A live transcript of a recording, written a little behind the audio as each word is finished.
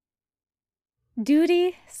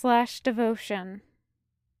Duty/Devotion.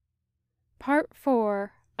 Part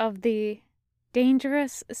 4 of the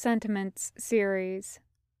Dangerous Sentiments series.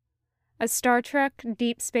 A Star Trek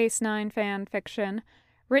Deep Space Nine fan fiction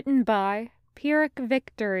written by Pyrrhic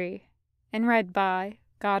Victory and read by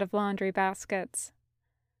God of Laundry Baskets.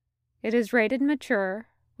 It is rated mature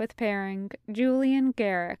with pairing Julian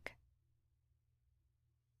Garrick.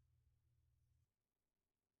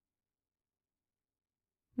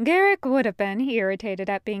 Garrick would have been irritated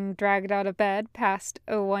at being dragged out of bed past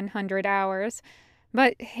 100 hours,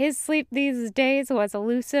 but his sleep these days was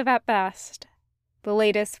elusive at best. The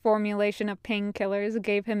latest formulation of painkillers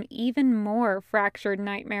gave him even more fractured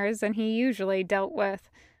nightmares than he usually dealt with.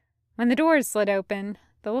 When the doors slid open,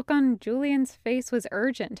 the look on Julian's face was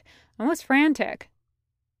urgent, almost frantic.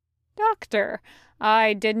 "Doctor,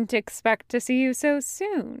 I didn't expect to see you so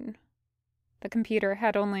soon." The computer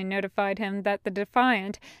had only notified him that the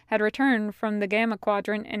Defiant had returned from the Gamma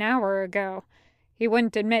Quadrant an hour ago. He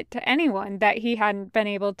wouldn't admit to anyone that he hadn't been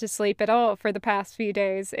able to sleep at all for the past few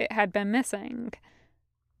days it had been missing.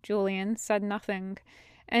 Julian said nothing,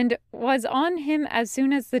 and was on him as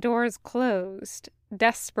soon as the doors closed,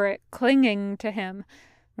 desperate, clinging to him.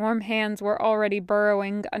 Warm hands were already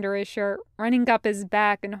burrowing under his shirt, running up his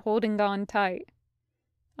back and holding on tight.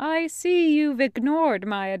 "I see you've ignored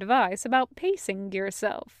my advice about pacing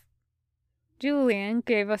yourself." Julian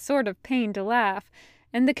gave a sort of pained laugh,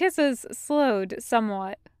 and the kisses slowed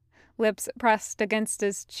somewhat. Lips pressed against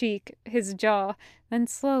his cheek, his jaw, then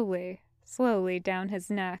slowly down his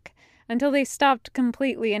neck, until they stopped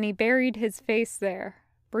completely and he buried his face there,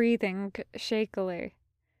 breathing shakily.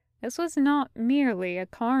 This was not merely a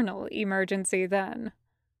carnal emergency then.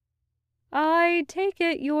 "I take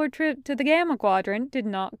it your trip to the Gamma Quadrant did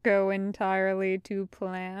not go entirely to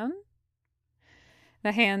plan?"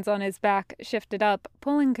 The hands on his back shifted up,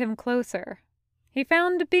 pulling him closer. He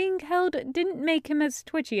found being held didn't make him as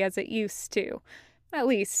twitchy as it used to, at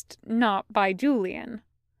least not by Julian.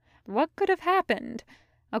 What could have happened?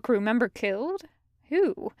 A crew member killed?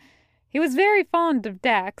 Who? He was very fond of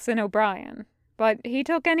Dax and O'Brien, but he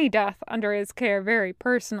took any death under his care very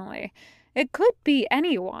personally. It could be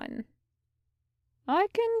anyone. "I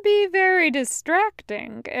can be very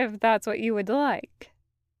distracting, if that's what you would like."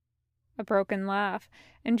 A broken laugh,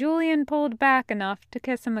 and Julian pulled back enough to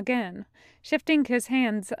kiss him again, shifting his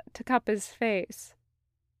hands to cup his face.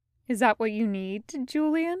 "Is that what you need,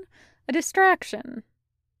 Julian? A distraction?"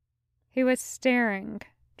 He was staring,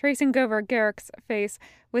 tracing over Garrick's face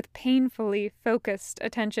with painfully focused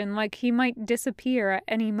attention, like he might disappear at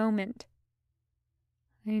any moment.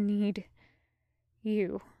 "I need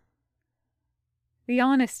you." The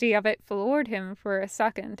honesty of it floored him for a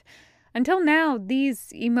second. Until now,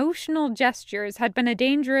 these emotional gestures had been a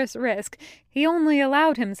dangerous risk he only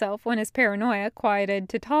allowed himself when his paranoia quieted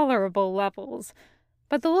to tolerable levels.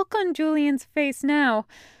 But the look on Julian's face now...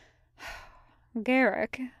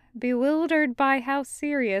 Garrick, bewildered by how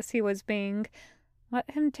serious he was being, let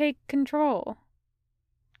him take control.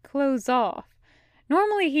 Clothes off.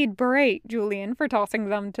 Normally he'd berate Julian for tossing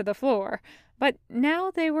them to the floor, but now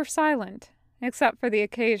they were silent, except for the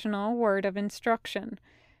occasional word of instruction.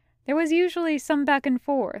 There was usually some back and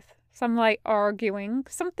forth, some light arguing,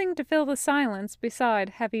 something to fill the silence beside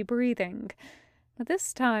heavy breathing. But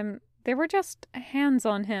this time they were just hands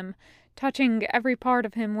on him, touching every part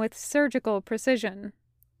of him with surgical precision,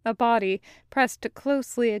 a body pressed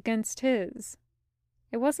closely against his.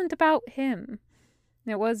 It wasn't about him.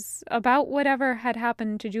 It was about whatever had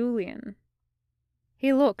happened to Julian.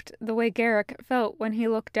 He looked the way Garrick felt when he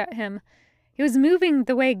looked at him. He was moving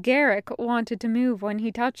the way Garrick wanted to move when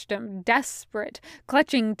he touched him, desperate,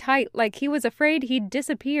 clutching tight like he was afraid he'd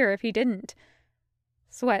disappear if he didn't.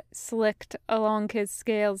 Sweat slicked along his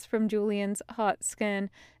scales from Julian's hot skin,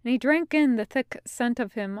 and he drank in the thick scent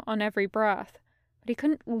of him on every breath. But he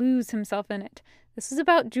couldn't lose himself in it. This was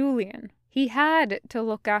about Julian. He had to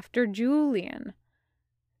look after Julian.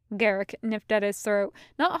 Garrick nipped at his throat,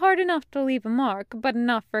 not hard enough to leave a mark, but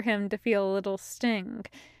enough for him to feel a little sting,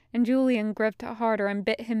 and Julian gripped harder and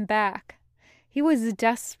bit him back. He was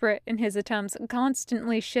desperate in his attempts,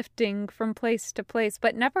 constantly shifting from place to place,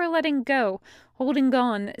 but never letting go, holding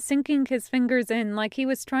on, sinking his fingers in like he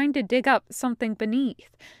was trying to dig up something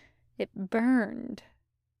beneath. It burned.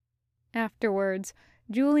 Afterwards,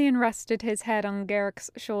 Julian rested his head on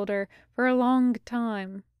Garrick's shoulder for a long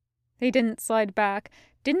time. He didn't slide back,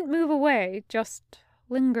 didn't move away, just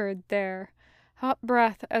lingered there, hot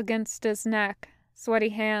breath against his neck, sweaty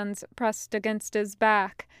hands pressed against his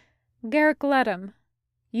back. Garrick let him.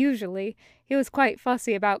 Usually, he was quite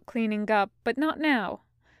fussy about cleaning up, but not now.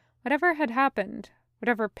 Whatever had happened,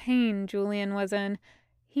 Whatever pain Julian was in,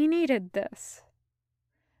 he needed this.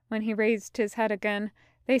 When he raised his head again,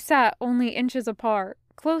 they sat only inches apart,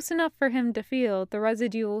 close enough for him to feel the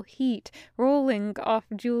residual heat rolling off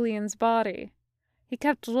Julian's body. He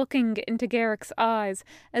kept looking into Garrick's eyes,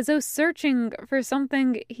 as though searching for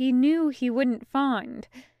something he knew he wouldn't find.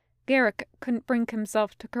 Garrick couldn't bring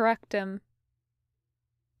himself to correct him.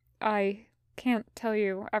 "I can't tell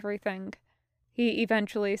you everything," he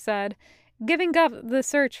eventually said, giving up the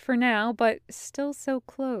search for now, but still so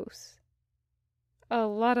close. "A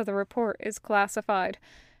lot of the report is classified,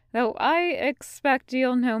 though I expect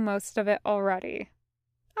you'll know most of it already."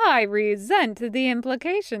 "I resent the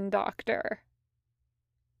implication, Doctor."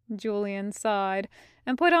 Julian sighed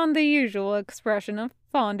and put on the usual expression of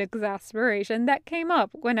fond exasperation that came up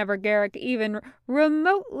whenever Garrick even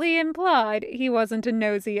remotely implied he wasn't a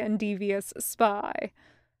nosy and devious spy.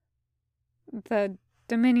 "The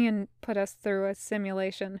Dominion put us through a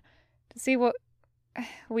simulation to see what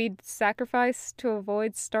we'd sacrifice to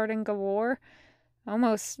avoid starting a war.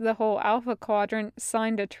 Almost the whole Alpha Quadrant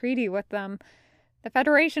signed a treaty with them. The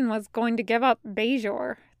Federation was going to give up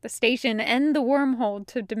Bajor, the station, and the wormhole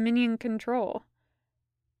to Dominion control."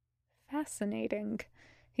 Fascinating.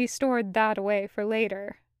 He stored that away for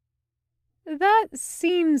later. "That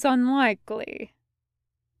seems unlikely."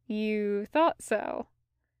 "You thought so?"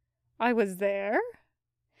 "I was there?"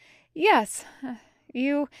 "Yes,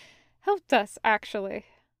 you helped us, actually."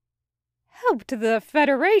 "Helped the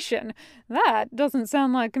Federation? That doesn't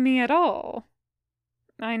sound like me at all."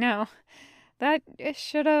 "I know. That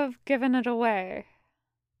should have given it away."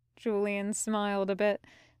 Julian smiled a bit,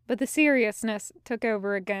 but the seriousness took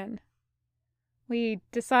over again. "We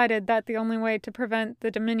decided that the only way to prevent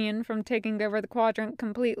the Dominion from taking over the Quadrant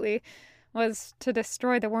completely was to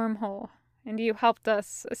destroy the wormhole, and you helped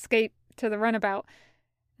us escape to the runabout.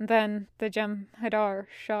 And then the Jem'Hadar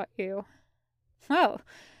shot you." "Well,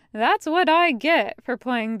 that's what I get for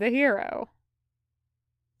playing the hero."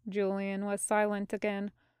 Julian was silent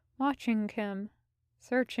again, watching him,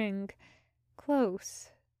 searching,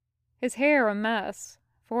 close. His hair a mess,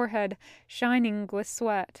 forehead shining with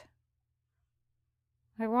sweat.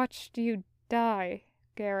 "I watched you die,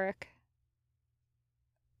 Garrick."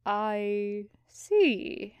 "I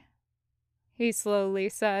see," he slowly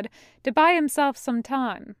said, to buy himself some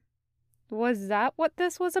time. Was that what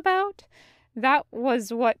this was about? That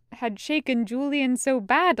was what had shaken Julian so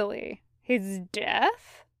badly? His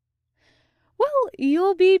death? "Well,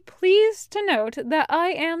 you'll be pleased to note that I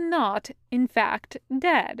am not, in fact,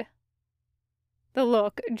 dead." The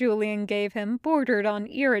look Julian gave him bordered on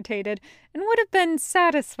irritated, and would have been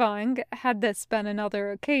satisfying had this been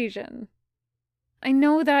another occasion. "I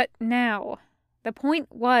know that now. The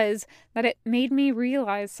point was that it made me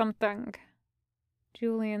realize something."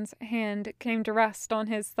 Julian's hand came to rest on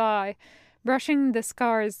his thigh, brushing the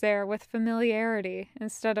scars there with familiarity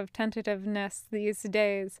instead of tentativeness these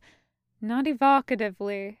days. Not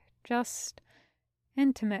evocatively, just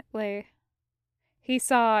intimately. He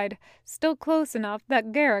sighed, still close enough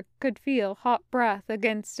that Garrick could feel hot breath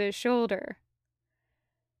against his shoulder.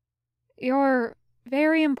 "You're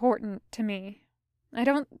very important to me. I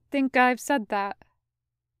don't think I've said that."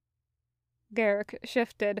 Garrick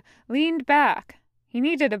shifted, leaned back. He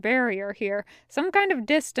needed a barrier here, some kind of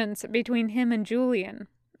distance between him and Julian,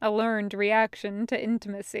 a learned reaction to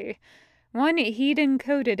intimacy, one he'd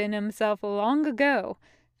encoded in himself long ago,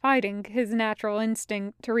 fighting his natural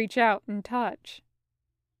instinct to reach out and touch.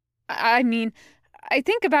 I mean, I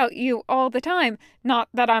think about you all the time. Not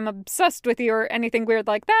that I'm obsessed with you or anything weird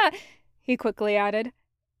like that," he quickly added.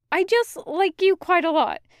 "I just like you quite a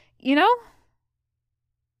lot, you know?"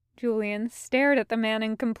 Julian stared at the man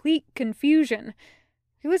in complete confusion.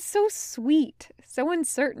 He was so sweet, so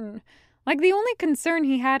uncertain, like the only concern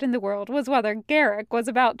he had in the world was whether Garrick was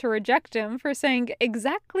about to reject him for saying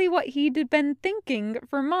exactly what he'd been thinking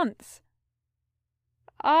for months.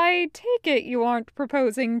 "I take it you aren't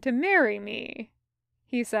proposing to marry me,"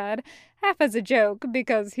 he said, half as a joke,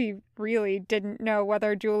 because he really didn't know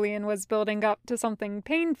whether Julian was building up to something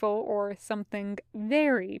painful or something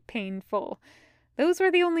very painful. Those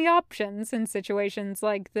were the only options in situations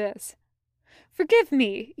like this. "Forgive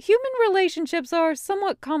me, human relationships are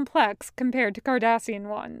somewhat complex compared to Cardassian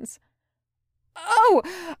ones."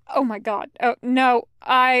 Oh my God. Oh, no,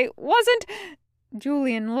 I wasn't."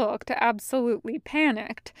 Julian looked absolutely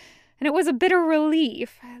panicked, and it was a bitter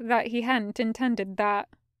relief that he hadn't intended that.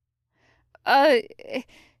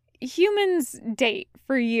 Humans date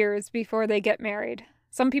for years before they get married.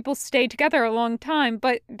 Some people stay together a long time,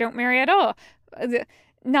 but don't marry at all.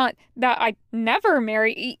 Not that I never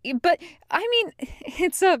marry, but I mean,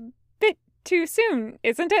 it's a bit too soon,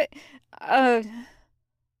 isn't it?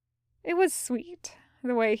 It was sweet,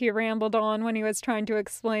 the way he rambled on when he was trying to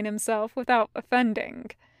explain himself without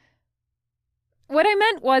offending. What I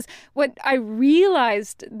meant was, what I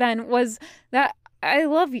realized then was that I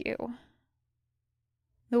love you.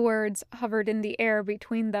 The words hovered in the air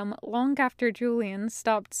between them long after Julian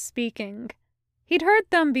stopped speaking. He'd heard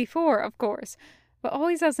them before, of course, but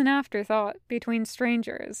always as an afterthought between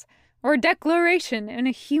strangers, or a declaration in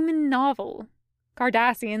a human novel.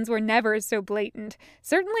 Cardassians were never so blatant,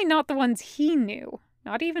 certainly not the ones he knew,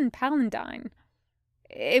 not even Palandine.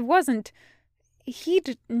 It wasn't.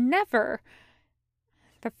 He'd never.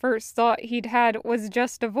 The first thought he'd had was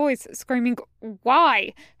just a voice screaming,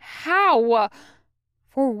 "Why? How?"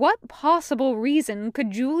 For what possible reason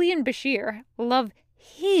could Julian Bashir love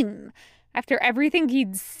him after everything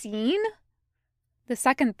he'd seen? The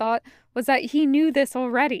second thought was that he knew this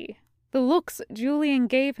already. The looks Julian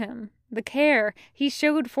gave him, the care he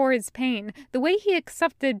showed for his pain, the way he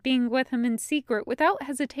accepted being with him in secret without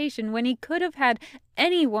hesitation when he could have had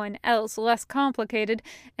anyone else less complicated,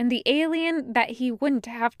 and the alien that he wouldn't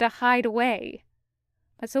have to hide away.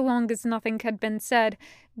 But so long as nothing had been said,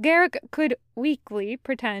 Garrick could weakly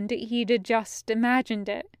pretend he'd just imagined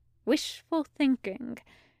it. Wishful thinking.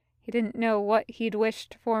 He didn't know what he'd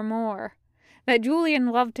wished for more. That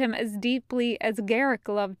Julian loved him as deeply as Garrick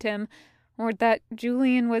loved him, or that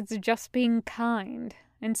Julian was just being kind,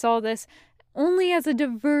 and saw this only as a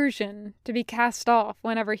diversion to be cast off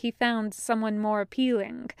whenever he found someone more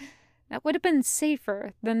appealing. That would have been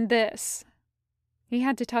safer than this. He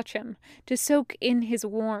had to touch him, to soak in his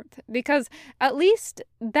warmth, because at least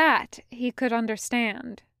that he could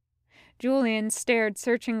understand. Julian stared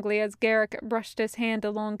searchingly as Garrick brushed his hand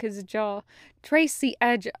along his jaw, traced the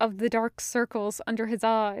edge of the dark circles under his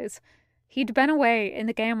eyes. He'd been away in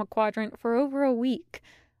the Gamma Quadrant for over a week.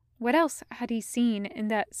 What else had he seen in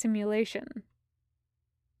that simulation?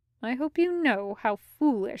 "I hope you know how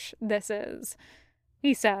foolish this is,"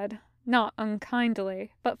 he said, not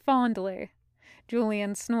unkindly, but fondly.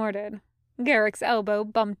 Julian snorted. Garrick's elbow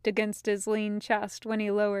bumped against his lean chest when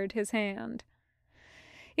he lowered his hand.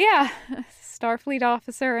 "Yeah, a Starfleet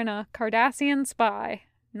officer and a Cardassian spy.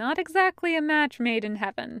 Not exactly a match made in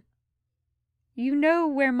heaven." "You know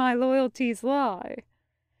where my loyalties lie."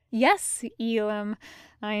 "Yes, Elam,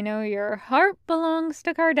 I know your heart belongs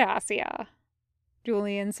to Cardassia,"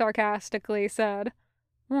 Julian sarcastically said.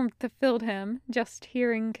 Warmth filled him, just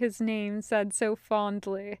hearing his name said so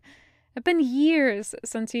fondly. It'd been years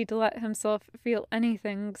since he'd let himself feel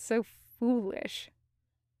anything so foolish.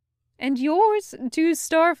 "And yours to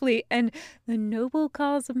Starfleet and the noble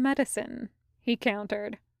cause of medicine," he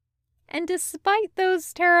countered. "And despite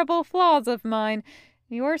those terrible flaws of mine,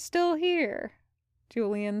 you're still here,"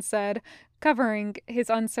 Julian said, covering his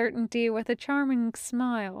uncertainty with a charming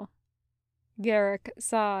smile. Garrick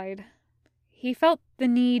sighed. He felt the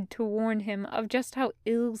need to warn him of just how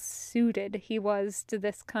ill-suited he was to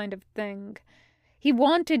this kind of thing. He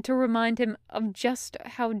wanted to remind him of just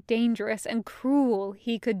how dangerous and cruel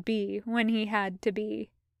he could be when he had to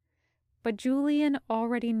be. But Julian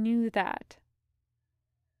already knew that.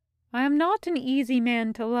 "I am not an easy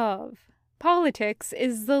man to love. Politics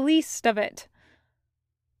is the least of it."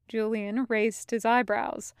 Julian raised his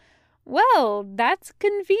eyebrows. "Well, that's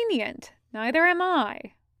convenient. Neither am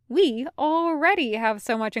I. We already have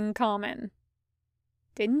so much in common."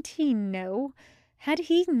 Didn't he know? Had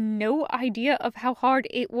he no idea of how hard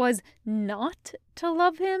it was not to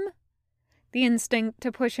love him? The instinct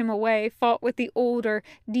to push him away fought with the older,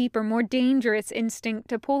 deeper, more dangerous instinct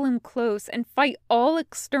to pull him close and fight all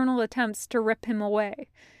external attempts to rip him away.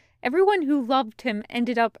 Everyone who loved him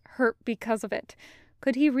ended up hurt because of it.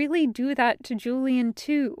 Could he really do that to Julian,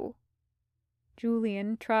 too?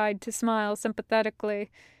 Julian tried to smile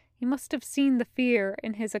sympathetically. He must have seen the fear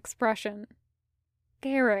in his expression.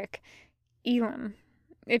 "Garrick, Elam,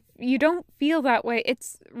 if you don't feel that way,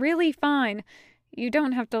 it's really fine. You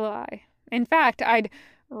don't have to lie. In fact, I'd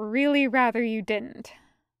really rather you didn't."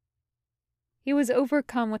 He was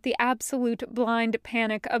overcome with the absolute blind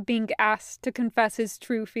panic of being asked to confess his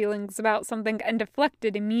true feelings about something and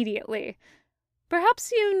deflected immediately.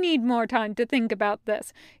 "Perhaps you need more time to think about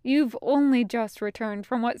this. You've only just returned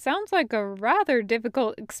from what sounds like a rather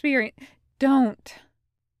difficult experience." "Don't."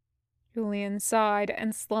 Julian sighed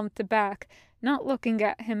and slumped back, not looking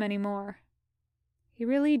at him anymore. He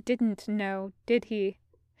really didn't know, did he?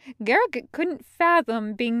 Garrick couldn't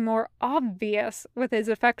fathom being more obvious with his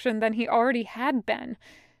affection than he already had been.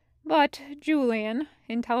 But Julian,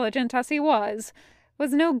 intelligent as he was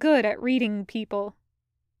no good at reading people.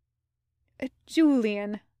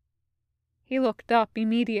 "Julian." He looked up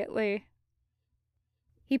immediately.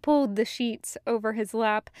 He pulled the sheets over his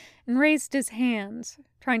lap and raised his hands,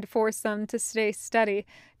 trying to force them to stay steady,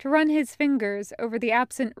 to run his fingers over the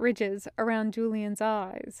absent ridges around Julian's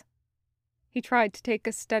eyes. He tried to take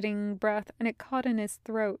a steadying breath, and it caught in his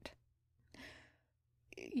throat.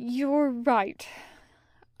 "You're right.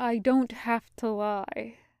 I don't have to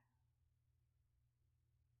lie."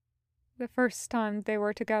 The first time they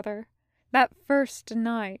were together, that first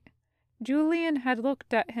night, Julian had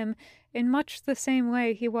looked at him in much the same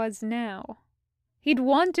way he was now. He'd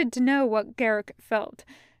wanted to know what Garrick felt,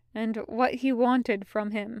 and what he wanted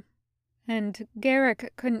from him. And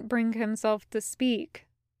Garrick couldn't bring himself to speak.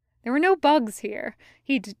 There were no bugs here,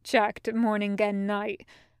 he'd checked morning and night,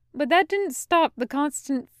 but that didn't stop the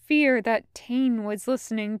constant fear that Tane was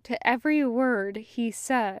listening to every word he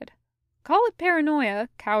said. Call it paranoia,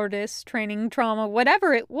 cowardice, training trauma,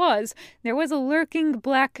 whatever it was, there was a lurking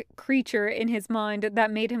black creature in his mind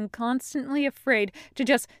that made him constantly afraid to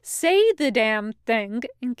just say the damn thing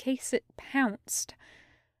in case it pounced.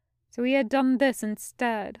 So he had done this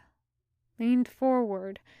instead. Leaned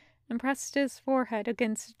forward and pressed his forehead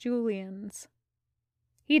against Julian's.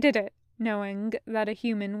 He did it, knowing that a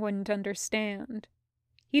human wouldn't understand.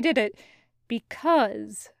 He did it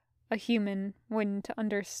because a human wouldn't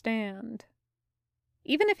understand.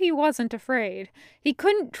 Even if he wasn't afraid, he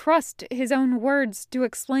couldn't trust his own words to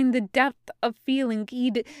explain the depth of feeling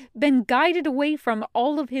he'd been guided away from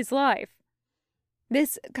all of his life.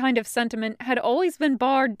 This kind of sentiment had always been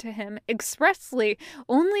barred to him expressly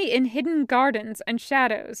only in hidden gardens and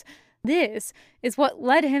shadows. This is what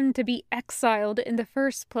led him to be exiled in the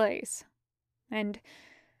first place. And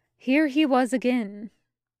here he was again.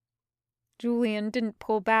 Julian didn't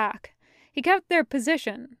pull back. He kept their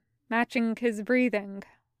position, matching his breathing,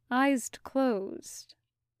 eyes closed.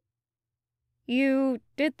 "You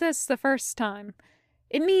did this the first time.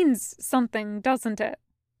 It means something, doesn't it?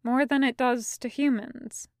 More than it does to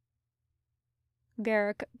humans."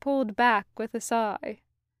 Garrick pulled back with a sigh.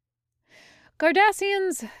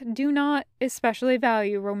 "Cardassians do not especially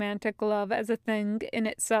value romantic love as a thing in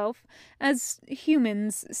itself, as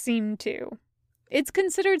humans seem to. It's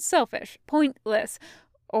considered selfish, pointless,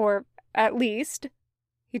 or at least—"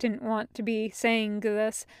 He didn't want to be saying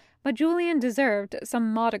this, but Julian deserved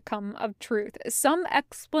some modicum of truth, some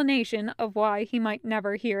explanation of why he might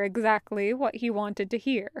never hear exactly what he wanted to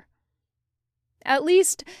hear. "At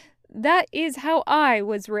least, that is how I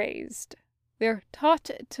was raised. We're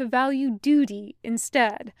taught to value duty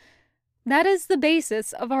instead. That is the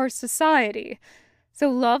basis of our society, so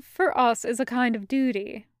love for us is a kind of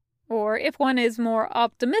duty. Or, if one is more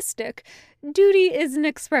optimistic, duty is an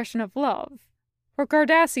expression of love. For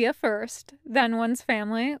Cardassia first, then one's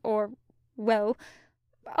family, or, well,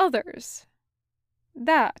 others.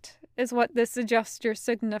 That is what this gesture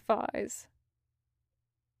signifies."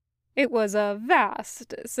 It was a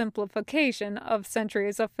vast simplification of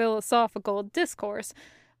centuries of philosophical discourse,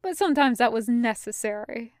 but sometimes that was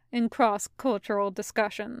necessary in cross-cultural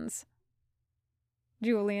discussions.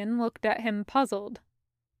 Julian looked at him puzzled.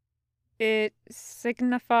 "It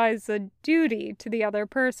signifies a duty to the other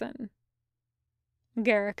person."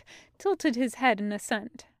 Garrick tilted his head in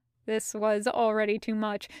assent. This was already too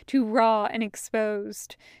much, too raw and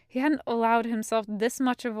exposed. He hadn't allowed himself this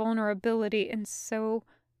much vulnerability in so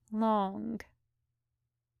long.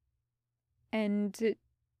 "And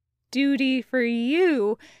duty for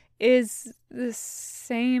you is the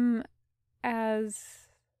same as—"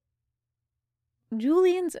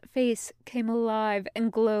 Julian's face came alive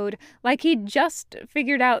and glowed like he'd just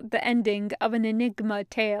figured out the ending of an Enigma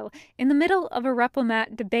tale in the middle of a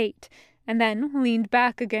Replimat debate, and then leaned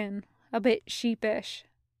back again, a bit sheepish.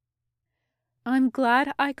 "I'm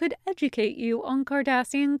glad I could educate you on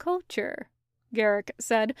Cardassian culture," Garrick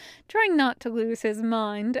said, trying not to lose his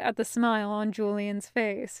mind at the smile on Julian's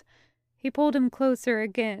face. He pulled him closer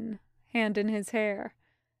again, hand in his hair.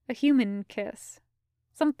 A human kiss.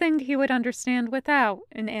 Something he would understand without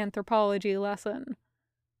an anthropology lesson.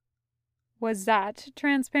 "Was that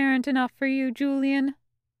transparent enough for you, Julian?"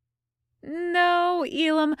 "No,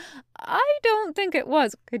 Elam, I don't think it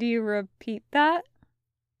was. Could you repeat that?"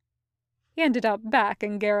 He ended up back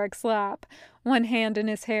in Garrick's lap, one hand in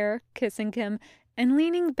his hair, kissing him, and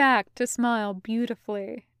leaning back to smile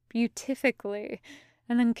beautifully, beatifically,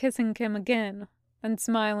 and then kissing him again, and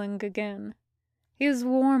smiling again. He was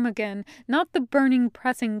warm again, not the burning,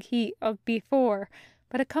 pressing heat of before,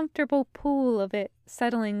 but a comfortable pool of it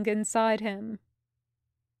settling inside him.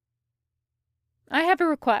 "I have a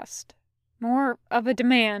request. More of a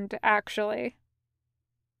demand, actually."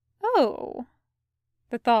 "Oh."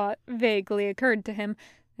 The thought vaguely occurred to him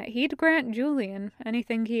that he'd grant Julian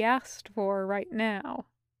anything he asked for right now.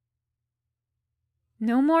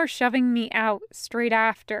 No more shoving me out straight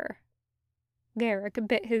after. Garrick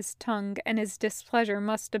bit his tongue, and his displeasure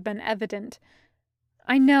must have been evident.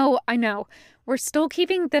 I know. We're still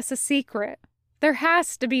keeping this a secret. There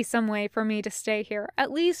has to be some way for me to stay here,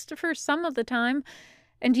 at least for some of the time,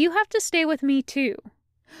 and you have to stay with me too.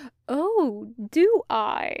 Oh, do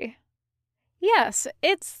I? Yes,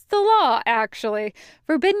 it's the law, actually.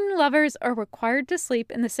 Forbidden lovers are required to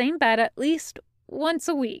sleep in the same bed at least once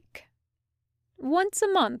a week. Once a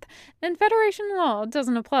month, and Federation law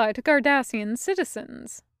doesn't apply to Cardassian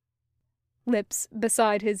citizens. Lips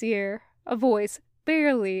beside his ear, a voice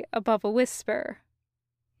barely above a whisper.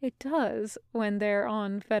 It does when they're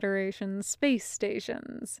on Federation space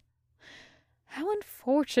stations. How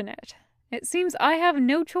unfortunate. It seems I have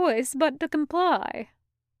no choice but to comply.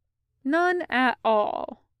 None at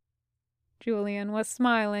all. Julian was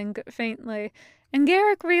smiling faintly, and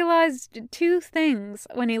Garrick realized two things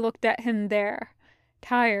when he looked at him there,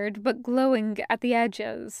 tired but glowing at the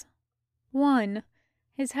edges. 1,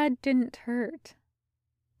 his head didn't hurt.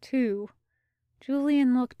 2,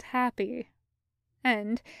 Julian looked happy.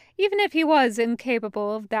 And, even if he was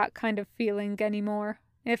incapable of that kind of feeling anymore,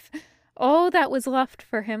 if all that was left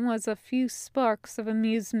for him was a few sparks of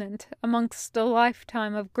amusement amongst a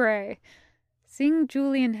lifetime of gray, seeing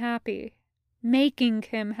Julian happy, making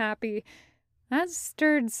him happy, that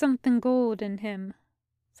stirred something gold in him,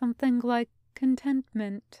 something like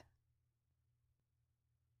contentment.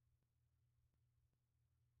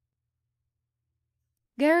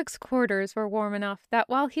 Garrick's quarters were warm enough that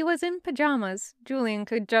while he was in pajamas, Julian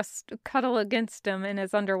could just cuddle against him in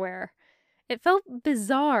his underwear. It felt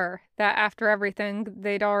bizarre that after everything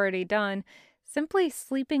they'd already done, simply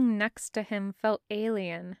sleeping next to him felt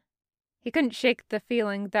alien. He couldn't shake the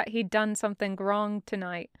feeling that he'd done something wrong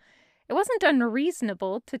tonight. It wasn't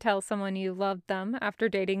unreasonable to tell someone you loved them after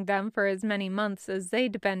dating them for as many months as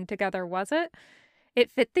they'd been together, was it?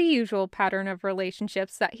 It fit the usual pattern of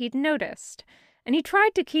relationships that he'd noticed, and he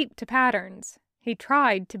tried to keep to patterns. He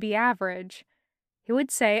tried to be average. He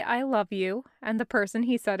would say, I love you, and the person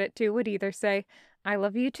he said it to would either say, I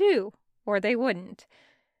love you too, or they wouldn't.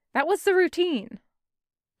 That was the routine.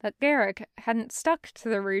 But Garrick hadn't stuck to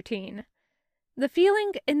the routine. The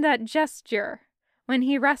feeling in that gesture, when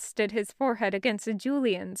he rested his forehead against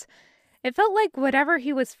Julian's, it felt like whatever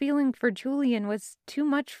he was feeling for Julian was too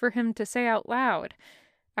much for him to say out loud.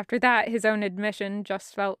 After that, his own admission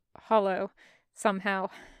just felt hollow, somehow.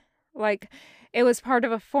 Like it was part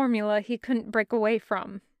of a formula he couldn't break away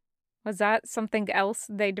from. Was that something else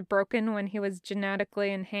they'd broken when he was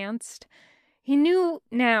genetically enhanced? He knew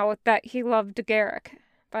now that he loved Garrick,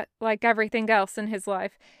 but like everything else in his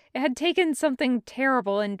life, it had taken something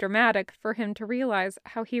terrible and dramatic for him to realize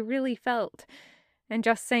how he really felt, and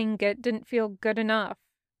just saying it didn't feel good enough,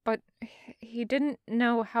 but he didn't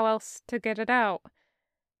know how else to get it out.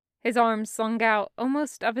 His arm slung out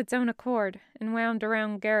almost of its own accord and wound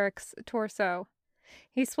around Garrick's torso.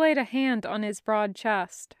 He splayed a hand on his broad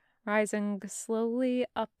chest, rising slowly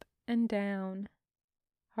up and down,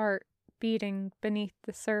 heart beating beneath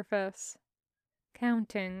the surface.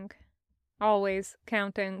 Counting. Always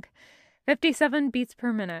counting. 57 beats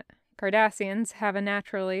per minute. Cardassians have a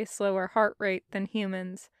naturally slower heart rate than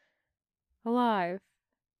humans. Alive.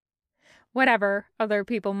 Whatever other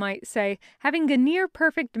people might say, having a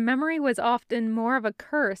near-perfect memory was often more of a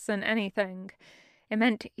curse than anything. It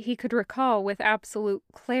meant he could recall with absolute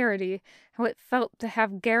clarity how it felt to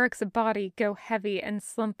have Garrick's body go heavy and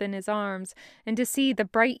slump in his arms, and to see the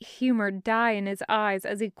bright humor die in his eyes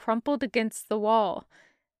as he crumpled against the wall.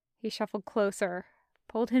 He shuffled closer,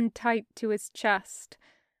 pulled him tight to his chest.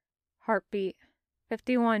 Heartbeat,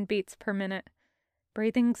 51 beats per minute.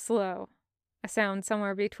 Breathing slow, a sound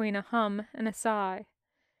somewhere between a hum and a sigh.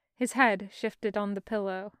 His head shifted on the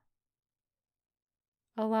pillow.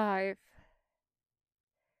 Alive.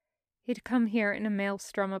 He'd come here in a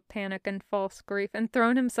maelstrom of panic and false grief and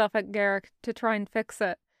thrown himself at Garrick to try and fix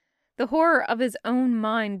it. The horror of his own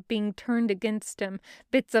mind being turned against him,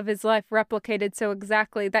 bits of his life replicated so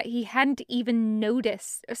exactly that he hadn't even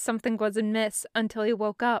noticed something was amiss until he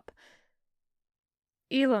woke up.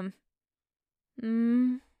 Elam.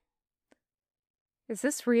 Is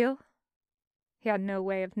this real? He had no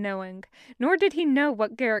way of knowing, nor did he know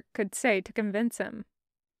what Garrick could say to convince him.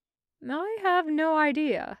 I have no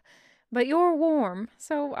idea, but you're warm,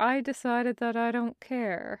 so I decided that I don't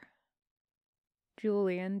care.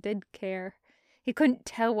 Julian did care. He couldn't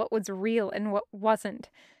tell what was real and what wasn't,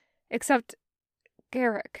 except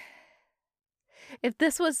Garrick. If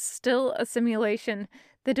this was still a simulation,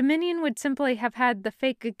 The Dominion would simply have had the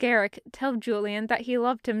fake Garrick tell Julian that he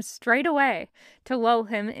loved him straight away to lull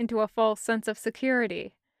him into a false sense of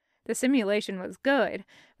security. The simulation was good,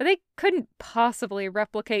 but they couldn't possibly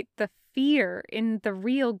replicate the fear in the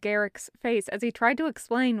real Garrick's face as he tried to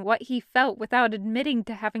explain what he felt without admitting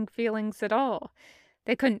to having feelings at all.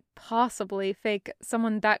 They couldn't possibly fake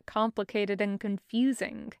someone that complicated and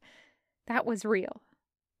confusing. That was real.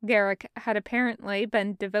 Garrick had apparently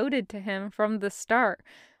been devoted to him from the start.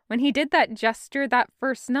 When he did that gesture that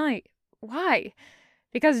first night, why?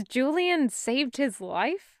 Because Julian saved his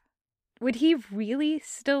life? Would he really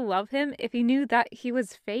still love him if he knew that he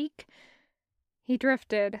was fake? He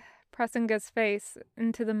drifted, pressing his face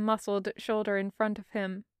into the muscled shoulder in front of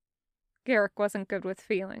him. Garrick wasn't good with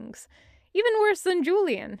feelings. Even worse than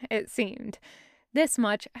Julian, it seemed. This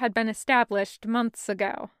much had been established months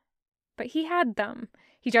ago. But he had them.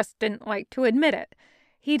 He just didn't like to admit it.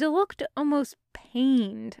 He'd looked almost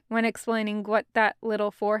pained when explaining what that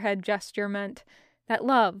little forehead gesture meant. That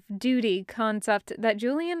love, duty concept that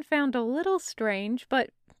Julian found a little strange,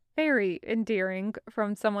 but very endearing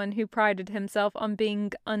from someone who prided himself on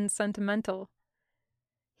being unsentimental.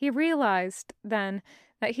 He realized, then,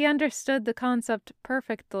 that he understood the concept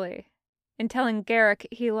perfectly. In telling Garrick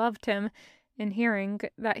he loved him, in hearing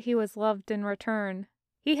that he was loved in return.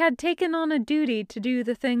 He had taken on a duty to do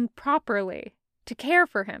the thing properly, to care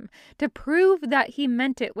for him, to prove that he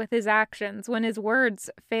meant it with his actions when his words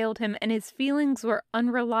failed him and his feelings were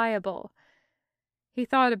unreliable. He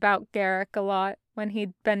thought about Garrick a lot when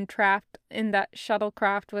he'd been trapped in that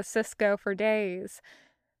shuttlecraft with Cisco for days.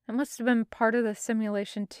 It must have been part of the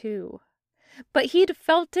simulation too. But he'd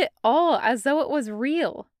felt it all as though it was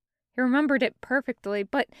real. He remembered it perfectly,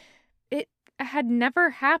 but it had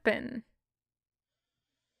never happened.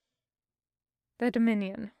 The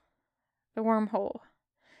Dominion. The wormhole.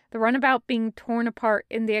 The runabout being torn apart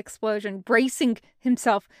in the explosion, bracing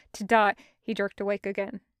himself to die. He jerked awake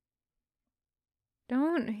again.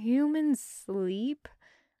 "Don't humans sleep?"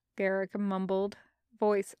 Garrick mumbled,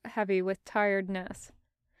 voice heavy with tiredness.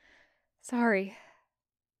 "Sorry."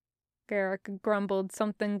 Garrick grumbled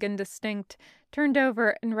something indistinct, turned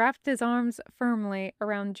over and wrapped his arms firmly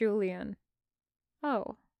around Julian.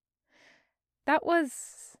 Oh. That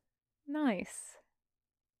was nice.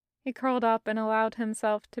 He curled up and allowed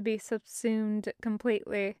himself to be subsumed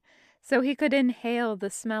completely, so he could inhale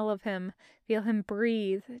the smell of him, feel him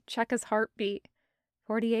breathe, check his heartbeat.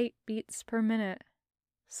 48 beats per minute.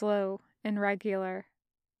 Slow and regular.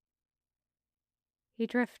 He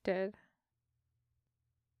drifted.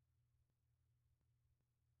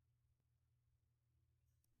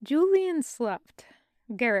 Julian slept.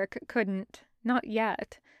 Garrick couldn't. Not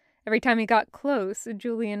yet. Every time he got close,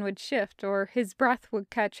 Julian would shift, or his breath would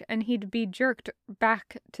catch, and he'd be jerked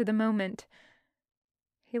back to the moment.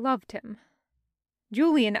 He loved him.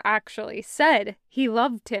 Julian actually said he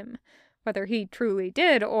loved him. Whether he truly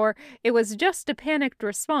did, or it was just a panicked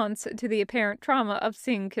response to the apparent trauma of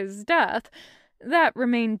seeing his death, that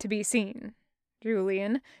remained to be seen.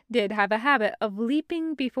 Julian did have a habit of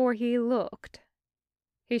leaping before he looked.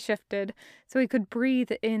 He shifted so he could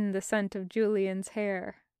breathe in the scent of Julian's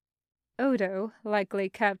hair. Odo likely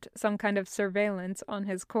kept some kind of surveillance on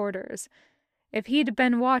his quarters. If he'd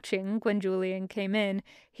been watching when Julian came in,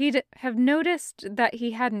 he'd have noticed that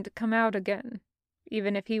he hadn't come out again.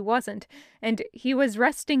 Even if he wasn't, and he was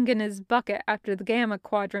resting in his bucket after the Gamma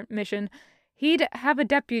Quadrant mission, he'd have a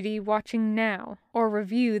deputy watching now, or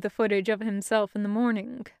review the footage of himself in the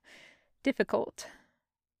morning. Difficult.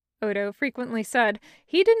 Odo frequently said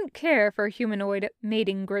he didn't care for humanoid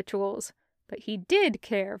mating rituals, but he did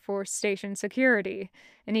care for station security,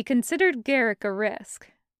 and he considered Garrick a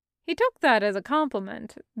risk. He took that as a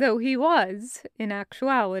compliment, though he was, in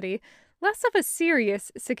actuality, less of a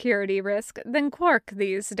serious security risk than Quark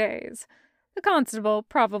these days. The constable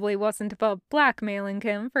probably wasn't above blackmailing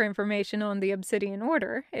him for information on the Obsidian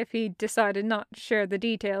Order if he decided not to share the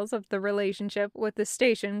details of the relationship with the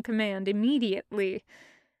station command immediately.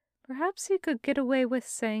 Perhaps he could get away with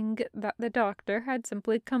saying that the doctor had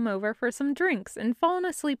simply come over for some drinks and fallen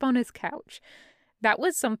asleep on his couch. That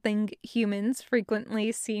was something humans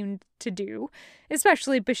frequently seemed to do,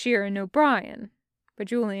 especially Bashir and O'Brien. But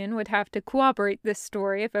Julian would have to corroborate this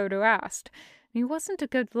story if Odo asked, and he wasn't a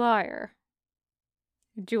good liar.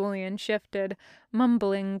 Julian shifted,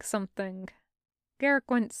 mumbling something. Garrick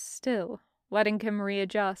went still, letting him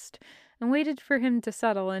readjust, and waited for him to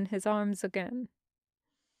settle in his arms again.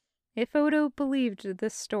 If Odo believed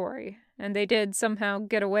this story, and they did somehow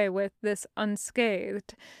get away with this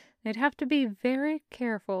unscathed, they'd have to be very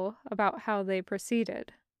careful about how they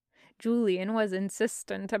proceeded. Julian was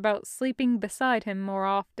insistent about sleeping beside him more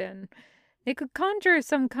often. They could conjure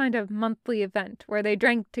some kind of monthly event where they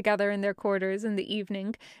drank together in their quarters in the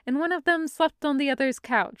evening, and one of them slept on the other's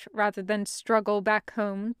couch rather than struggle back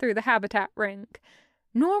home through the habitat ring.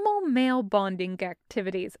 Normal male bonding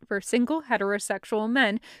activities for single heterosexual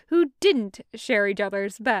men who didn't share each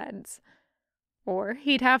other's beds. Or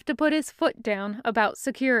he'd have to put his foot down about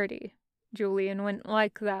security. Julian wouldn't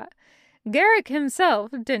like that. Garrick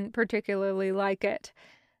himself didn't particularly like it.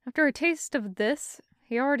 After a taste of this,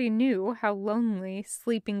 he already knew how lonely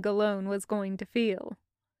sleeping alone was going to feel.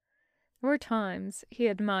 There were times he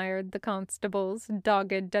admired the constable's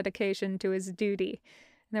dogged dedication to his duty.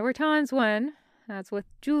 There were times when, as with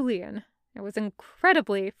Julian, it was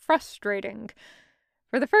incredibly frustrating.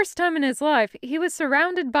 For the first time in his life, he was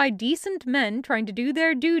surrounded by decent men trying to do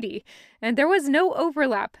their duty, and there was no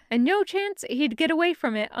overlap, and no chance he'd get away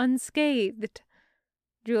from it unscathed.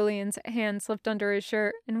 Julian's hand slipped under his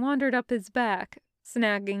shirt and wandered up his back,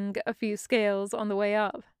 snagging a few scales on the way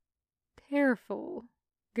up. "Careful,"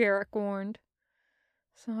 Garrick warned.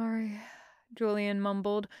 "Sorry," Julian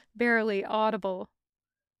mumbled, barely audible.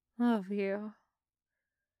 "Love you."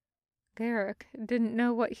 Garrick didn't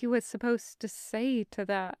know what he was supposed to say to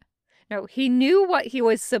that. No, he knew what he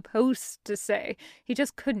was supposed to say. He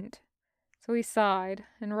just couldn't. So he sighed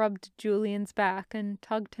and rubbed Julian's back and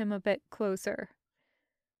tugged him a bit closer.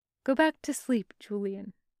 "Go back to sleep,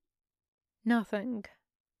 Julian." Nothing.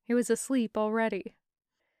 He was asleep already.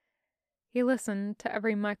 He listened to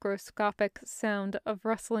every microscopic sound of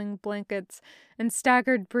rustling blankets and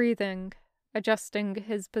staggered breathing, adjusting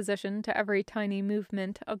his position to every tiny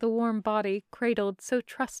movement of the warm body cradled so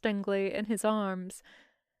trustingly in his arms.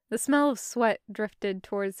 The smell of sweat drifted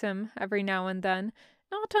towards him every now and then,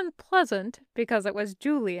 not unpleasant because it was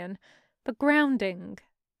Julian, but grounding,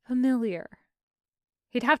 familiar.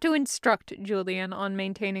 He'd have to instruct Julian on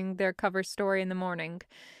maintaining their cover story in the morning.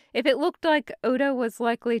 If it looked like Oda was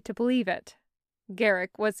likely to believe it.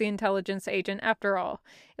 Garrick was the intelligence agent after all.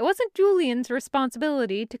 It wasn't Julian's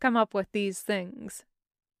responsibility to come up with these things.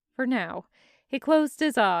 For now, he closed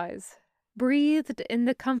his eyes, breathed in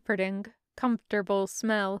the comfortable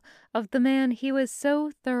smell of the man he was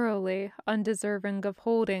so thoroughly undeserving of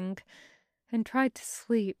holding, and tried to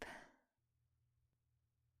sleep.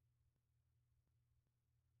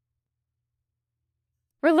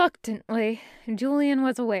 Reluctantly, Julian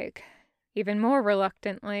was awake. Even more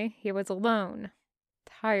reluctantly, he was alone.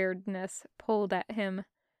 Tiredness pulled at him.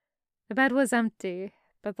 The bed was empty,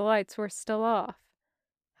 but the lights were still off.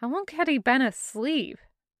 How long had he been asleep?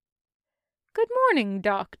 "Good morning,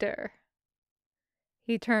 Doctor."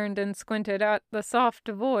 He turned and squinted at the soft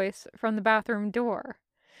voice from the bathroom door.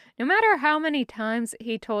 No matter how many times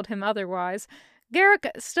he told him otherwise, Garrick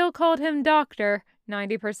still called him Doctor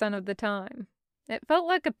 90% of the time. It felt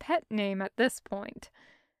like a pet name at this point.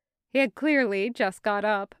 He had clearly just got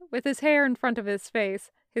up, with his hair in front of his face,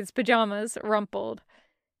 his pajamas rumpled.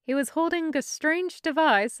 He was holding a strange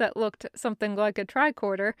device that looked something like a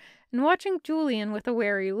tricorder and watching Julian with a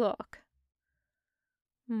wary look.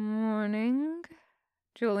 "Morning,"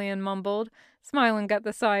 Julian mumbled, smiling at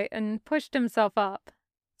the sight, and pushed himself up.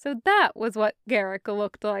 So that was what Garrick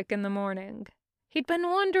looked like in the morning. He'd been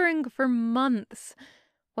wondering for months.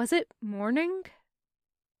 Was it morning?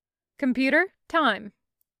 "Computer, time."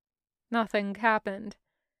 Nothing happened.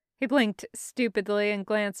 He blinked stupidly and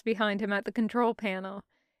glanced behind him at the control panel.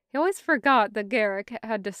 He always forgot that Garrick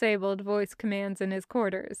had disabled voice commands in his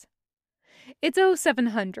quarters. "It's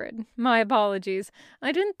 0700. My apologies.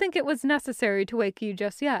 I didn't think it was necessary to wake you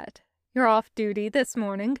just yet. You're off duty this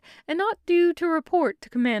morning, and not due to report to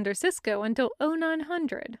Commander Sisko until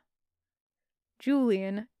 0900.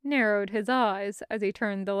 Julian narrowed his eyes as he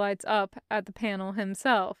turned the lights up at the panel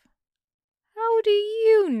himself. "How do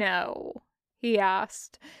you know?" he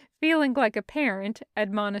asked, feeling like a parent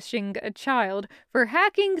admonishing a child for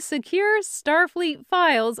hacking secure Starfleet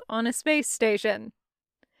files on a space station.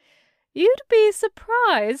 "You'd be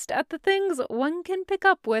surprised at the things one can pick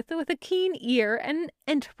up with a keen ear and an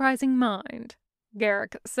enterprising mind,"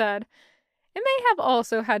 Garrick said. "It may have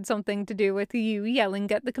also had something to do with you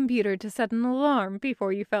yelling at the computer to set an alarm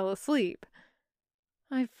before you fell asleep."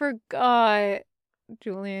 "I forgot,"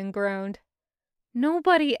 Julian groaned.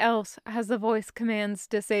 "Nobody else has the voice commands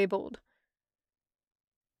disabled."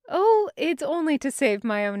 "Oh, it's only to save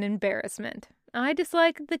my own embarrassment. I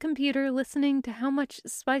dislike the computer listening to how much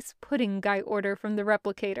spice pudding I order from the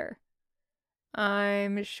replicator."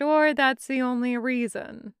 "I'm sure that's the only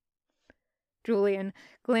reason." Julian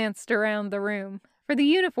glanced around the room for the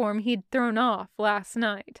uniform he'd thrown off last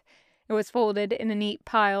night. It was folded in a neat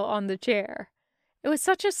pile on the chair. It was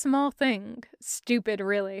such a small thing, stupid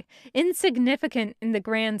really, insignificant in the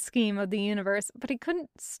grand scheme of the universe, but he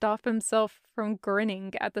couldn't stop himself from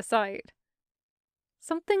grinning at the sight.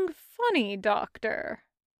 "Something funny, Doctor.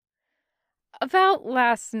 About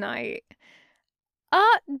last night.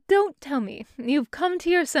 Don't tell me. You've come to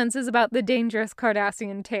your senses about the dangerous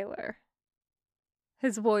Cardassian tailor."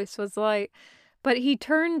 His voice was light, but he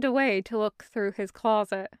turned away to look through his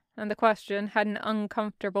closet, and the question had an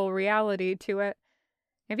uncomfortable reality to it.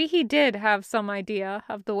 Maybe he did have some idea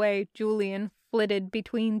of the way Julian flitted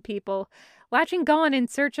between people, latching on in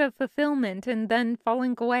search of fulfillment and then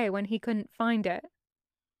falling away when he couldn't find it.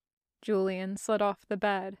 Julian slid off the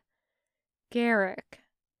bed. "Garak.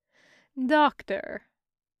 Doctor.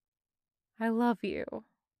 I love you."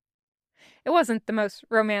 It wasn't the most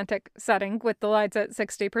romantic setting, with the lights at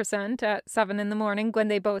 60% at 7 in the morning when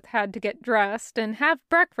they both had to get dressed and have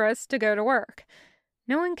breakfast to go to work.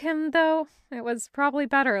 Knowing him, though, it was probably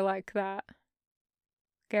better like that.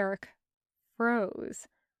 Garak froze.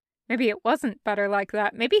 Maybe it wasn't better like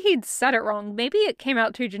that. Maybe he'd said it wrong. Maybe it came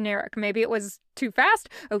out too generic. Maybe it was too fast.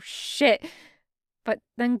 Oh, shit. But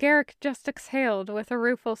then Garak just exhaled with a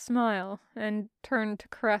rueful smile and turned to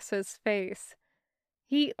caress his face.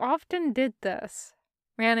 He often did this.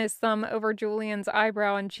 Ran his thumb over Julian's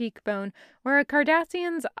eyebrow and cheekbone, where a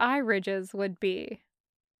Cardassian's eye ridges would be.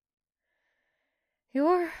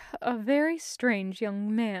 "You're a very strange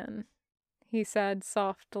young man," he said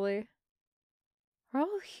softly. "Are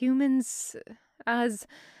all humans as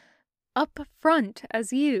upfront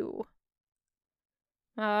as you?"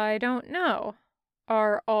 "I don't know.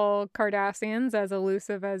 Are all Cardassians as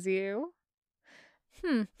elusive as you?"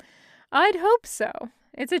 I'd hope so.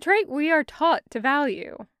 It's a trait we are taught to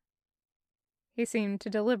value." He seemed to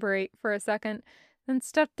deliberate for a second, then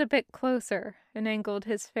stepped a bit closer and angled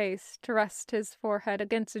his face to rest his forehead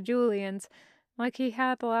against Julian's like he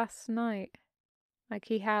had last night, like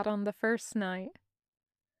he had on the first night.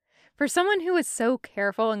 For someone who was so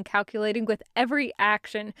careful and calculating with every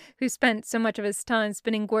action, who spent so much of his time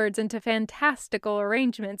spinning words into fantastical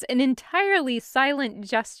arrangements, an entirely silent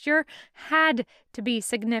gesture had to be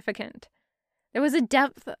significant. There was a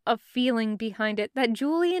depth of feeling behind it that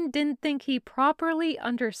Julian didn't think he properly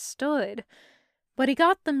understood, but he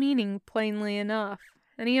got the meaning plainly enough,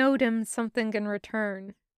 and he owed him something in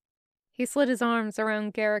return. He slid his arms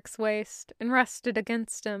around Garak's waist and rested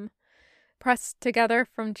against him, pressed together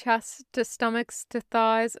from chest to stomachs to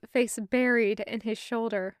thighs, face buried in his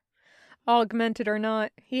shoulder. Augmented or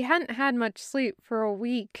not, he hadn't had much sleep for a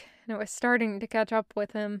week, and it was starting to catch up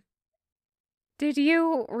with him. "Did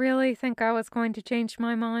you really think I was going to change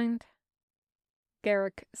my mind?"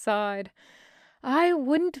 Garak sighed. "I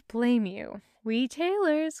wouldn't blame you. We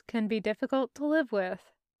tailors can be difficult to live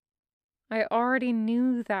with." "I already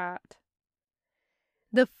knew that."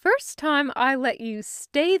 "The first time I let you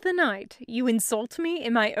stay the night, you insult me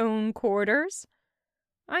in my own quarters?"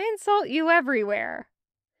 "I insult you everywhere."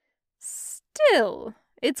 "Still,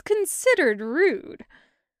 it's considered rude."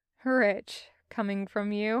 "Rich, coming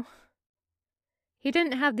from you." He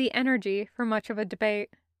didn't have the energy for much of a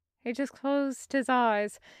debate. He just closed his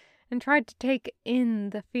eyes and tried to take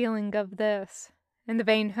in the feeling of this, in the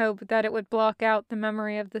vain hope that it would block out the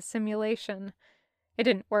memory of the simulation. It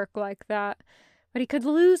didn't work like that, but he could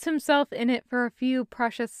lose himself in it for a few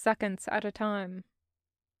precious seconds at a time.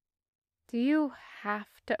 "Do you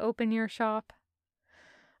have to open your shop?"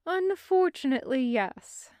 "Unfortunately,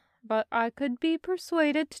 yes, but I could be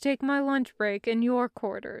persuaded to take my lunch break in your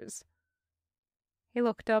quarters." He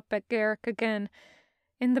looked up at Garak again.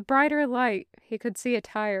 In the brighter light, he could see a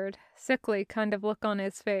tired, sickly kind of look on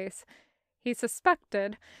his face. He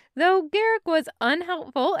suspected, though Garak was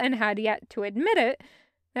unhelpful and had yet to admit it,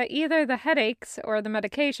 that either the headaches or the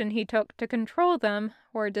medication he took to control them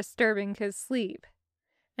were disturbing his sleep.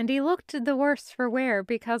 And he looked the worse for wear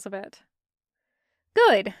because of it.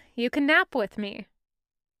 "Good, you can nap with me."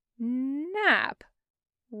 "Nap?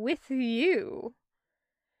 With you?"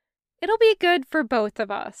 "It'll be good for both of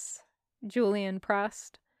us," Julian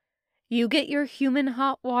pressed. "You get your human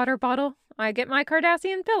hot water bottle, I get my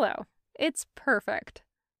Cardassian pillow. It's perfect."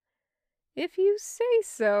 "If you say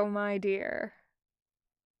so, my dear."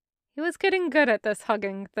 He was getting good at this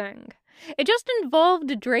hugging thing. It just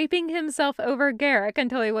involved draping himself over Garak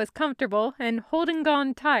until he was comfortable and holding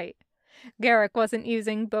on tight. Garak wasn't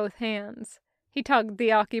using both hands. He tugged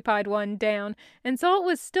the occupied one down and saw it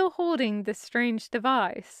was still holding the strange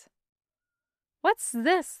device. "What's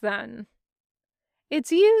this, then?"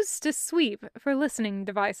 "It's used to sweep for listening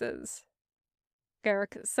devices."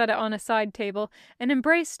 Garak set it on a side table and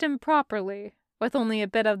embraced him properly, with only a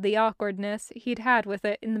bit of the awkwardness he'd had with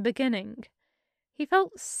it in the beginning. He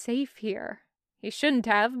felt safe here. He shouldn't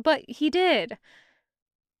have, but he did.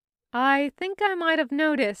 I think I might have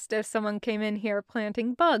noticed if someone came in here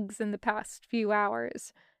planting bugs in the past few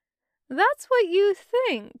hours. That's what you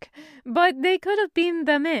think, but they could have beamed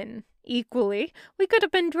them in. Equally, we could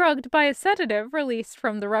have been drugged by a sedative released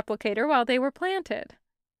from the replicator while they were planted.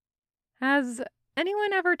 Has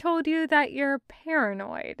anyone ever told you that you're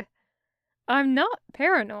paranoid? I'm not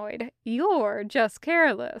paranoid. You're just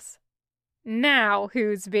careless. Now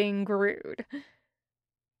who's being rude?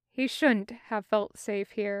 He shouldn't have felt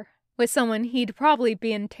safe here, with someone he'd probably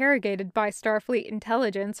be interrogated by Starfleet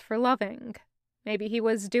intelligence for loving. Maybe he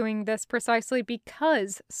was doing this precisely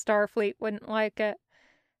because Starfleet wouldn't like it.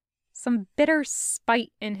 Some bitter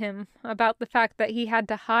spite in him about the fact that he had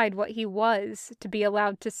to hide what he was to be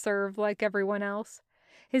allowed to serve like everyone else.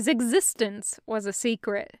 His existence was a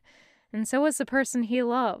secret, and so was the person he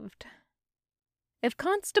loved. If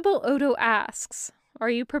Constable Odo asks, "Are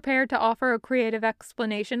you prepared to offer a creative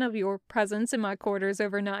explanation of your presence in my quarters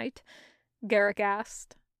overnight?" Garak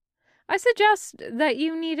asked. "I suggest that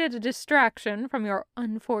you needed a distraction from your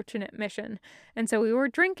unfortunate mission, and so we were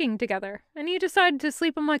drinking together, and you decided to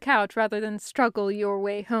sleep on my couch rather than struggle your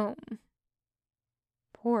way home."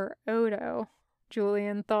 Poor Odo,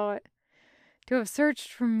 Julian thought. To have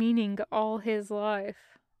searched for meaning all his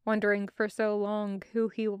life, wondering for so long who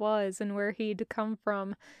he was and where he'd come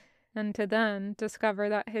from, and to then discover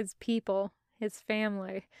that his people, his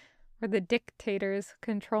family, were the dictators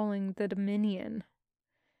controlling the Dominion.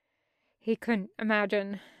 He couldn't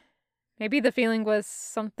imagine. Maybe the feeling was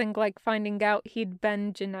something like finding out he'd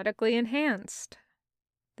been genetically enhanced.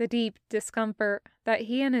 The deep discomfort that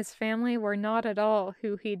he and his family were not at all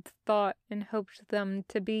who he'd thought and hoped them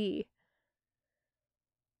to be.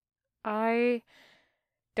 "I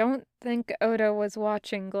don't think Odo was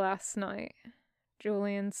watching last night,"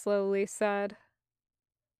 Julian slowly said.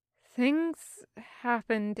 "Things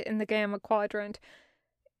happened in the Gamma Quadrant.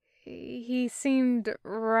 He seemed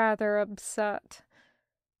rather upset."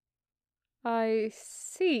 "I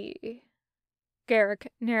see." Garak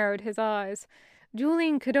narrowed his eyes.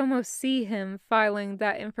 Julian could almost see him filing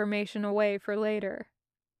that information away for later.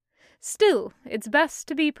 "Still, it's best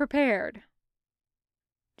to be prepared."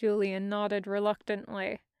 Julian nodded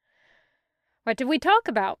reluctantly. "What did we talk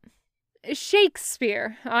about?"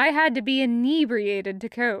 "Shakespeare. I had to be inebriated to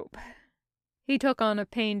cope." He took on a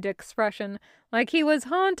pained expression, like he was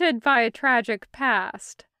haunted by a tragic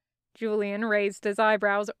past. Julian raised his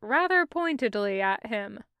eyebrows rather pointedly at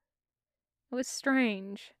him. It was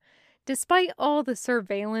strange. Despite all the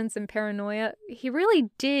surveillance and paranoia, he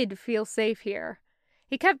really did feel safe here.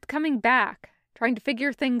 He kept coming back, trying to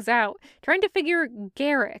figure things out, trying to figure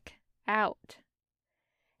Garak out.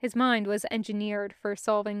 His mind was engineered for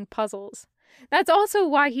solving puzzles. That's also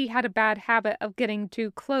why he had a bad habit of getting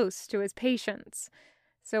too close to his patients.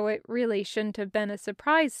 So it really shouldn't have been a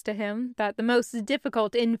surprise to him that the most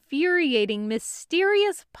difficult, infuriating,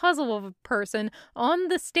 mysterious puzzle of a person on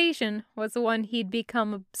the station was the one he'd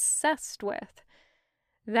become obsessed with.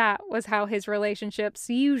 That was how his relationships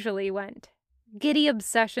usually went. Giddy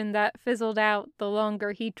obsession that fizzled out the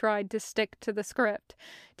longer he tried to stick to the script,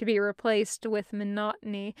 to be replaced with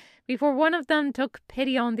monotony before one of them took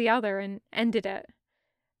pity on the other and ended it.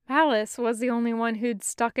 Alice was the only one who'd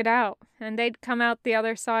stuck it out, and they'd come out the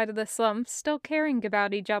other side of the slump still caring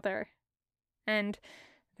about each other. And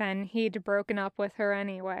then he'd broken up with her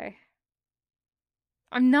anyway.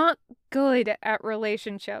 "I'm not good at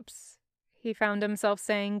relationships," he found himself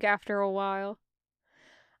saying after a while.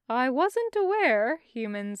 "I wasn't aware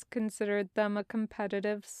humans considered them a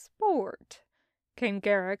competitive sport," came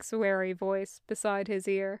Garak's wary voice beside his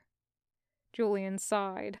ear. Julian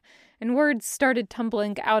sighed, and words started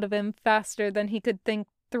tumbling out of him faster than he could think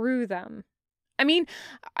through them. "I mean,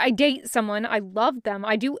 I date someone, I love them,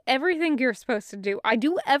 I do everything you're supposed to do, I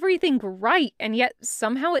do everything right, and yet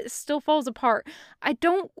somehow it still falls apart. I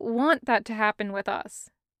don't want that to happen with us."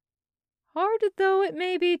 "Hard though it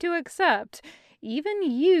may be to accept, even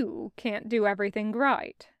you can't do everything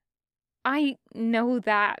right." "I know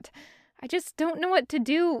that. I just don't know what to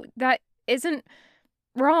do that isn't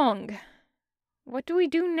wrong. What do we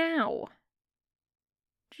do now?"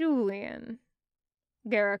 "Julian."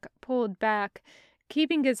 Garak pulled back,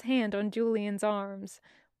 keeping his hand on Julian's arms,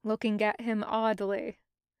 looking at him oddly.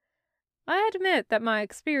 "I admit that my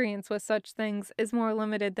experience with such things is more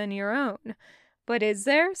limited than your own. But is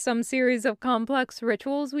there some series of complex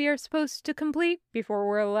rituals we are supposed to complete before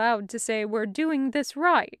we're allowed to say we're doing this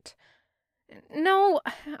right?" "No,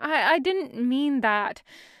 I didn't mean that."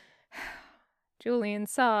 Julian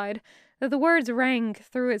sighed, The words rang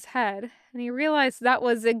through his head, and he realized that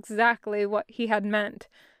was exactly what he had meant.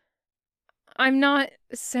 I'm not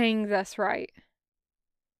saying this right.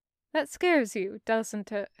 That scares you,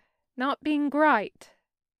 doesn't it? Not being right.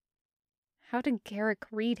 How did Garrick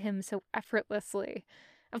read him so effortlessly?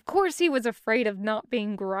 Of course he was afraid of not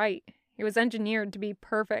being right. He was engineered to be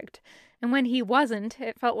perfect, and when he wasn't,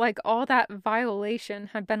 it felt like all that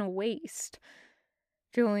violation had been a waste.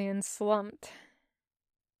 Julian slumped.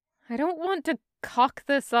 I don't want to cock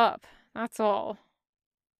this up, that's all.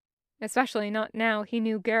 Especially not now he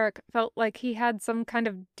knew Garrick felt like he had some kind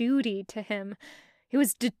of duty to him. He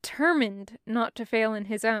was determined not to fail in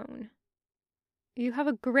his own. You have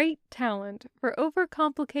a great talent for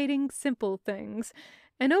overcomplicating simple things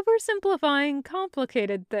and oversimplifying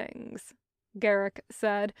complicated things, Garrick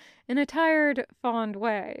said in a tired, fond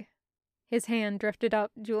way. His hand drifted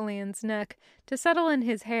up Julian's neck to settle in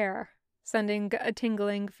his hair, sending a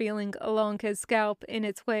tingling feeling along his scalp in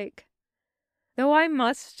its wake. Though I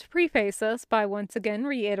must preface this by once again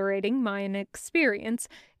reiterating my inexperience,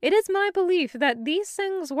 it is my belief that these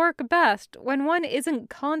things work best when one isn't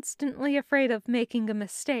constantly afraid of making a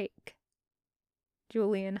mistake.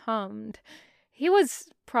 Julian hummed. He was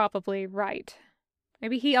probably right.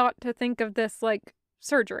 Maybe he ought to think of this like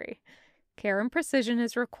surgery. Care and precision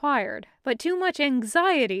is required, but too much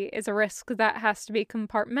anxiety is a risk that has to be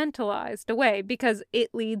compartmentalized away because it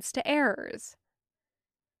leads to errors.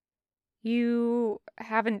 You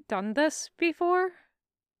haven't done this before?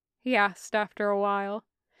 He asked after a while.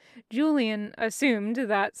 Julian assumed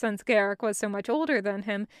that since Garrick was so much older than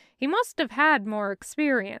him, he must have had more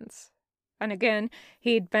experience. And again,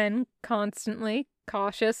 he'd been constantly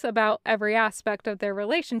cautious about every aspect of their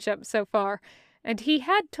relationship so far, and he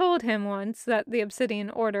had told him once that the Obsidian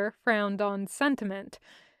Order frowned on sentiment.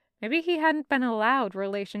 Maybe he hadn't been allowed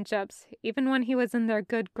relationships, even when he was in their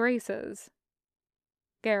good graces.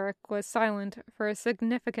 Garrick was silent for a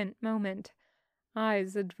significant moment,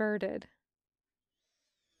 eyes averted.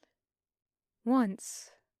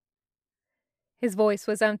 Once. His voice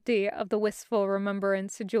was empty of the wistful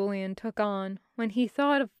remembrance Julian took on when he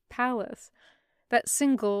thought of Pallas. That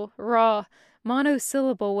single, raw,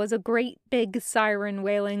 monosyllable was a great big siren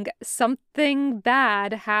wailing, "Something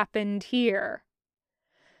bad happened here."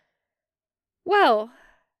 Well,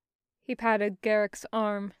 he patted Garrick's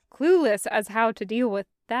arm, clueless as how to deal with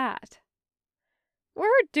that. We're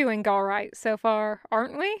doing all right so far,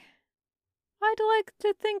 aren't we? I'd like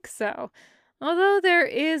to think so, although there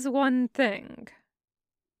is one thing.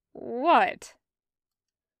 What?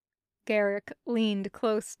 Garrick leaned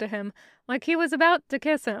close to him, like he was about to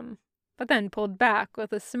kiss him, but then pulled back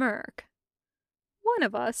with a smirk. One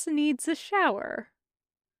of us needs a shower.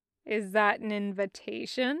 Is that an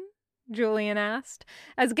invitation? Julian asked,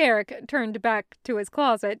 as Garrick turned back to his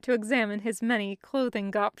closet to examine his many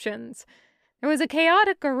clothing options. There was a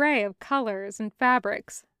chaotic array of colors and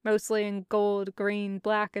fabrics, mostly in gold, green,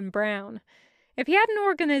 black, and brown. If he had an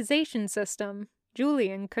organization system,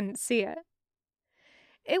 Julian couldn't see it.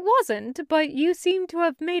 It wasn't, but you seem to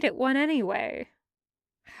have made it one anyway.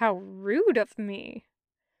 How rude of me.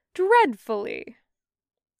 Dreadfully.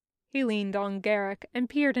 He leaned on Garrick and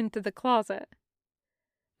peered into the closet.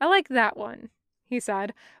 I like that one, he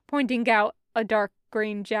said, pointing out a dark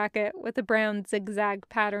green jacket with a brown zigzag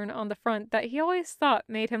pattern on the front that he always thought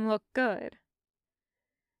made him look good.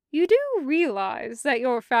 You do realize that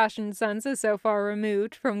your fashion sense is so far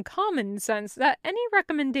removed from common sense that any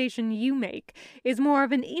recommendation you make is more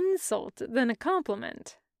of an insult than a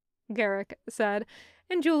compliment, Garrick said,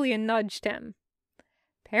 and Julian nudged him.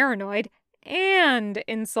 Paranoid and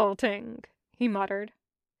insulting, he muttered.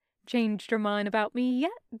 Changed your mind about me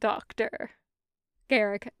yet, Doctor?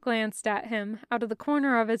 Garrick glanced at him out of the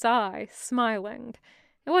corner of his eye, smiling.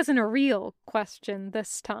 It wasn't a real question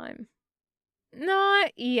this time.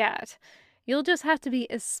 Not yet. You'll just have to be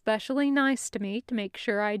especially nice to me to make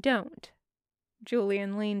sure I don't.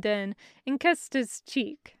 Julian leaned in and kissed his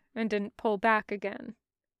cheek and didn't pull back again.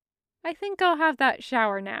 I think I'll have that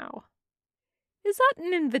shower now. Is that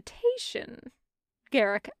an invitation?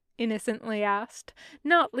 Garrick innocently asked,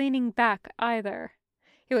 not leaning back either.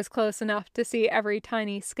 He was close enough to see every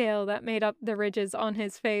tiny scale that made up the ridges on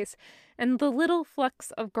his face and the little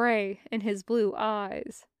flecks of gray in his blue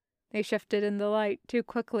eyes. They shifted in the light too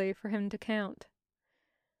quickly for him to count.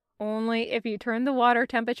 Only if you turn the water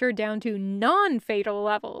temperature down to non-fatal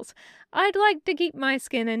levels. I'd like to keep my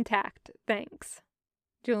skin intact, thanks,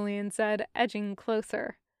 Julian said, edging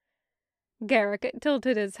closer. Garrick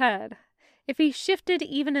tilted his head. If he shifted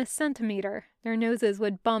even a centimeter, their noses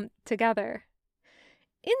would bump together.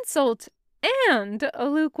 Insult and a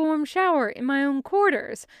lukewarm shower in my own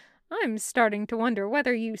quarters. I'm starting to wonder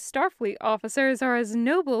whether you Starfleet officers are as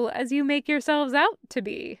noble as you make yourselves out to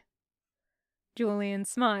be." Julian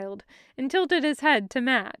smiled and tilted his head to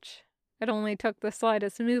match. It only took the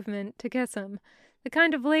slightest movement to kiss him, the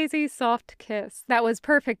kind of lazy, soft kiss that was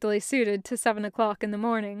perfectly suited to 7 o'clock in the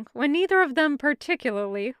morning, when neither of them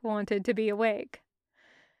particularly wanted to be awake.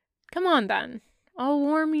 "Come on, then. I'll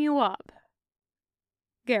warm you up."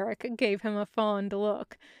 Garrick gave him a fond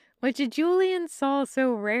look, which Julian saw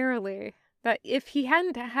so rarely that if he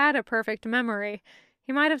hadn't had a perfect memory,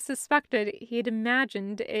 he might have suspected he'd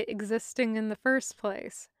imagined it existing in the first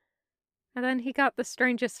place. And then he got the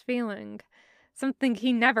strangest feeling, something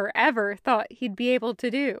he never ever thought he'd be able to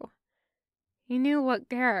do. He knew what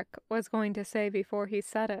Garrick was going to say before he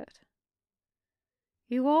said it.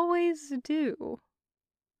 "You always do."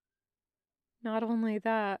 Not only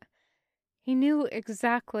that, he knew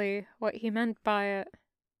exactly what he meant by it.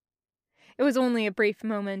 It was only a brief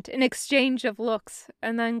moment, an exchange of looks,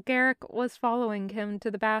 and then Garrick was following him to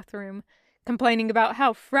the bathroom, complaining about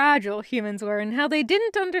how fragile humans were and how they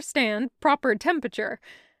didn't understand proper temperature.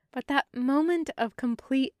 But that moment of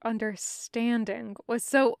complete understanding was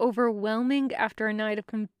so overwhelming after a night of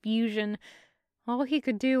confusion, all he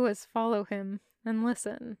could do was follow him and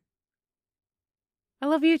listen. "I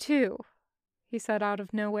love you too," he said out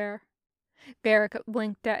of nowhere. Garrick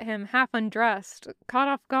blinked at him, half undressed, caught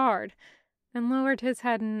off guard, and lowered his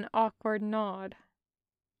head in an awkward nod.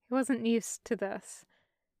 He wasn't used to this.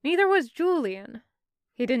 Neither was Julian.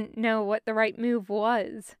 He didn't know what the right move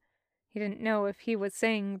was. He didn't know if he was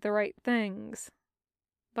saying the right things.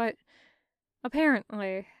 But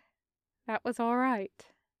apparently, that was all right.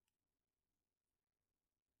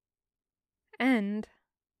 End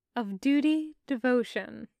of Duty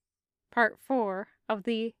Devotion, Part 4 of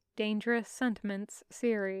the Dangerous Sentiments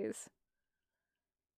series.